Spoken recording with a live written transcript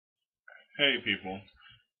Hey people,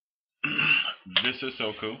 this is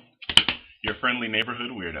Soku, your friendly neighborhood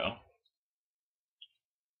weirdo.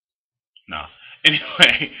 Nah.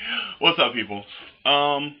 Anyway, what's up people?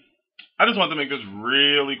 I just wanted to make this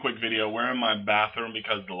really quick video. We're in my bathroom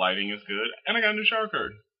because the lighting is good, and I got a new shower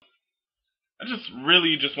curtain. I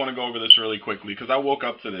just want to go over this really quickly because I woke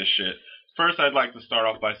up to this shit. First, I'd like to start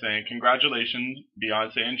off by saying congratulations,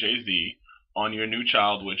 Beyonce and Jay-Z, on your new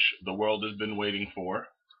child, which the world has been waiting for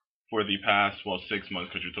the past, well, 6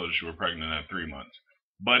 months because you told us you were pregnant at 3 months.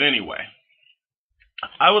 But anyway,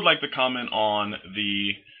 I would like to comment on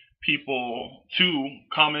the people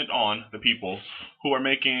who are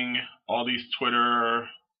making all these Twitter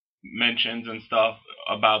mentions and stuff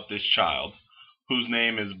about this child, whose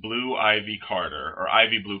name is Blue Ivy Carter, or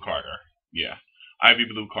Ivy Blue Carter. Yeah, Ivy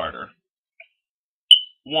Blue Carter.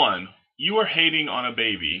 One, you are hating on a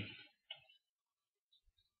baby,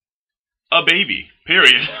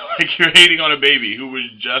 period. Like, you're hating on a baby who was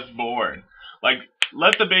just born. Like,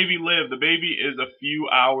 let the baby live. The baby is a few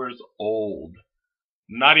hours old.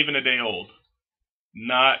 Not even a day old.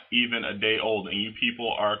 Not even a day old. And you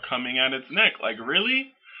people are coming at its neck. Like,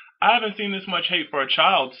 really? I haven't seen this much hate for a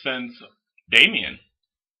child since Damien.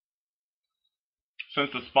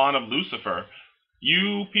 Since the spawn of Lucifer.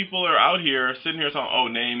 You people are out here, sitting here saying, oh,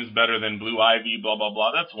 name's better than Blue Ivy, blah, blah,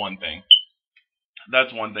 blah. That's one thing.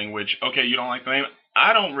 Which, okay, you don't like the name?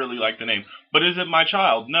 I don't really like the name. But is it my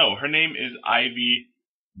child? No. Her name is Ivy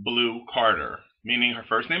Blue Carter. Meaning her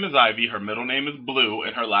first name is Ivy, her middle name is Blue,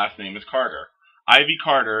 and her last name is Carter. Ivy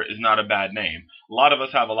Carter is not a bad name. A lot of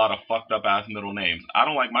us have a lot of fucked up ass middle names. I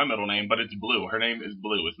don't like my middle name, but it's Blue. Her name is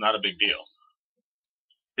Blue. It's not a big deal.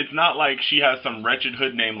 It's not like she has some wretched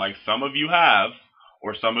hood name like some of you have,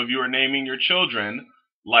 or some of you are naming your children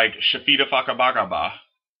like Shafita Fakabakaba,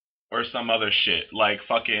 or some other shit, like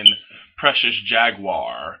fucking Precious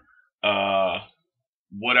Jaguar,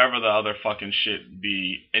 whatever the other fucking shit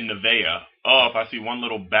be, in Nevaeh. Oh, if I see one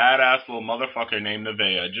little badass little motherfucker named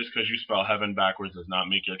Nevaeh, just because you spell heaven backwards does not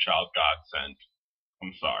make your child God sent.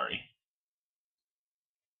 I'm sorry.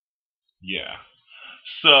 Yeah.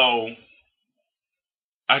 So,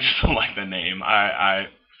 I just don't like the name. I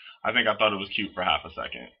think I thought it was cute for half a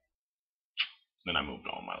second. Then I moved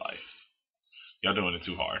on with my life. Y'all doing it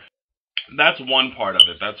too hard. That's one part of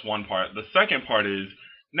it. That's one part. The second part is,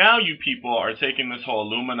 now you people are taking this whole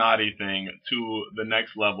Illuminati thing to the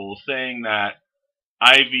next level, saying that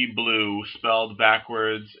I.V.Y, spelled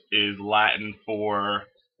backwards, is Latin for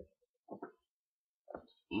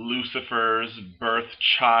Lucifer's birth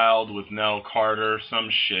child with Nell Carter, some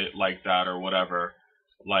shit like that or whatever.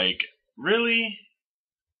 Like, really?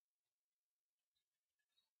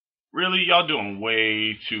 Really, y'all doing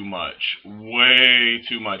way too much. Way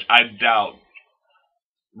too much. I doubt.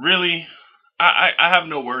 Really? I have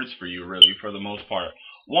no words for you, really, for the most part.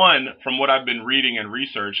 One, from what I've been reading and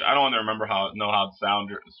research, I don't remember know how it's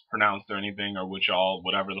pronounced or anything, or which y'all,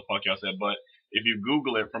 whatever the fuck y'all said, but if you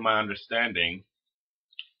Google it, from my understanding,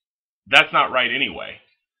 that's not right anyway.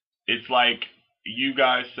 It's like you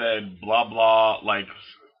guys said blah blah, like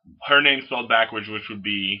her name spelled backwards, which would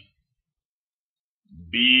be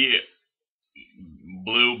B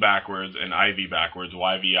Blue backwards and Ivy backwards,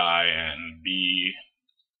 Y.V.I, and B.U.L.E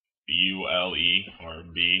or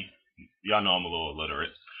B. Y'all know I'm a little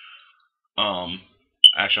illiterate.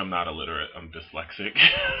 Actually, I'm not illiterate. I'm dyslexic.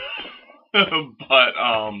 But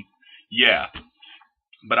yeah.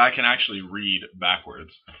 But I can actually read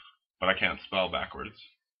backwards, but I can't spell backwards.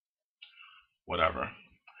 Whatever.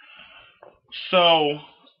 So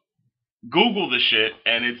Google the shit,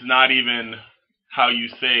 and it's not even how you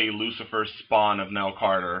say Lucifer's spawn of Nell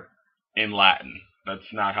Carter in Latin.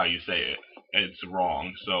 That's not how you say it. It's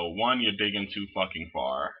wrong. So one, you're digging too fucking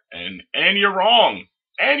far, and you're wrong.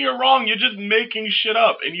 And you're wrong. You're just making shit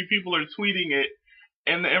up, and you people are tweeting it,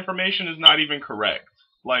 and the information is not even correct.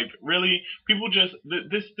 Like, really, people just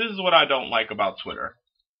this is what I don't like about Twitter.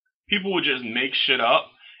 People will just make shit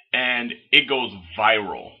up, and it goes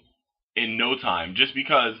viral in no time, just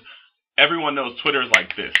because everyone knows Twitter is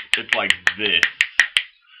like this. It's like this.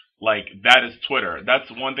 Like, that is Twitter.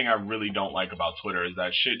 That's one thing I really don't like about Twitter, is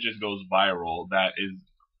that shit just goes viral that is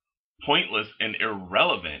pointless and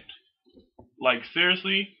irrelevant. Like,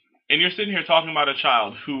 seriously? And you're sitting here talking about a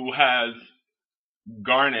child who has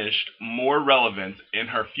garnished more relevance in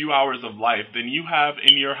her few hours of life than you have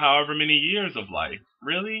in your however many years of life.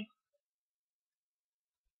 Really?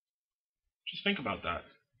 Just think about that.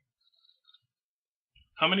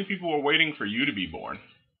 How many people were waiting for you to be born?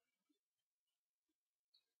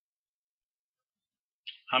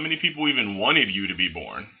 How many people even wanted you to be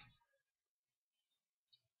born?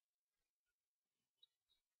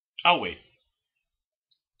 I'll wait.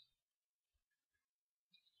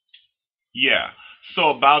 Yeah. So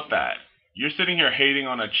about that, you're sitting here hating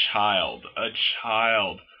on a child. A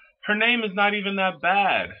child. Her name is not even that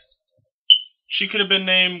bad. She could have been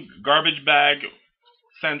named Garbage Bag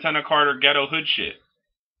Santana Carter Ghetto Hood Shit.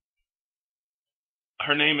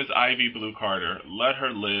 Her name is Ivy Blue Carter. Let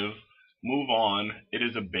her live. Move on. It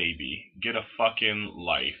is a baby. Get a fucking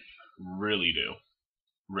life. Really do.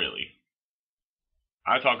 Really.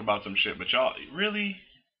 I talk about some shit, but y'all really?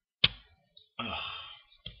 Ugh.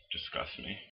 Disgust me.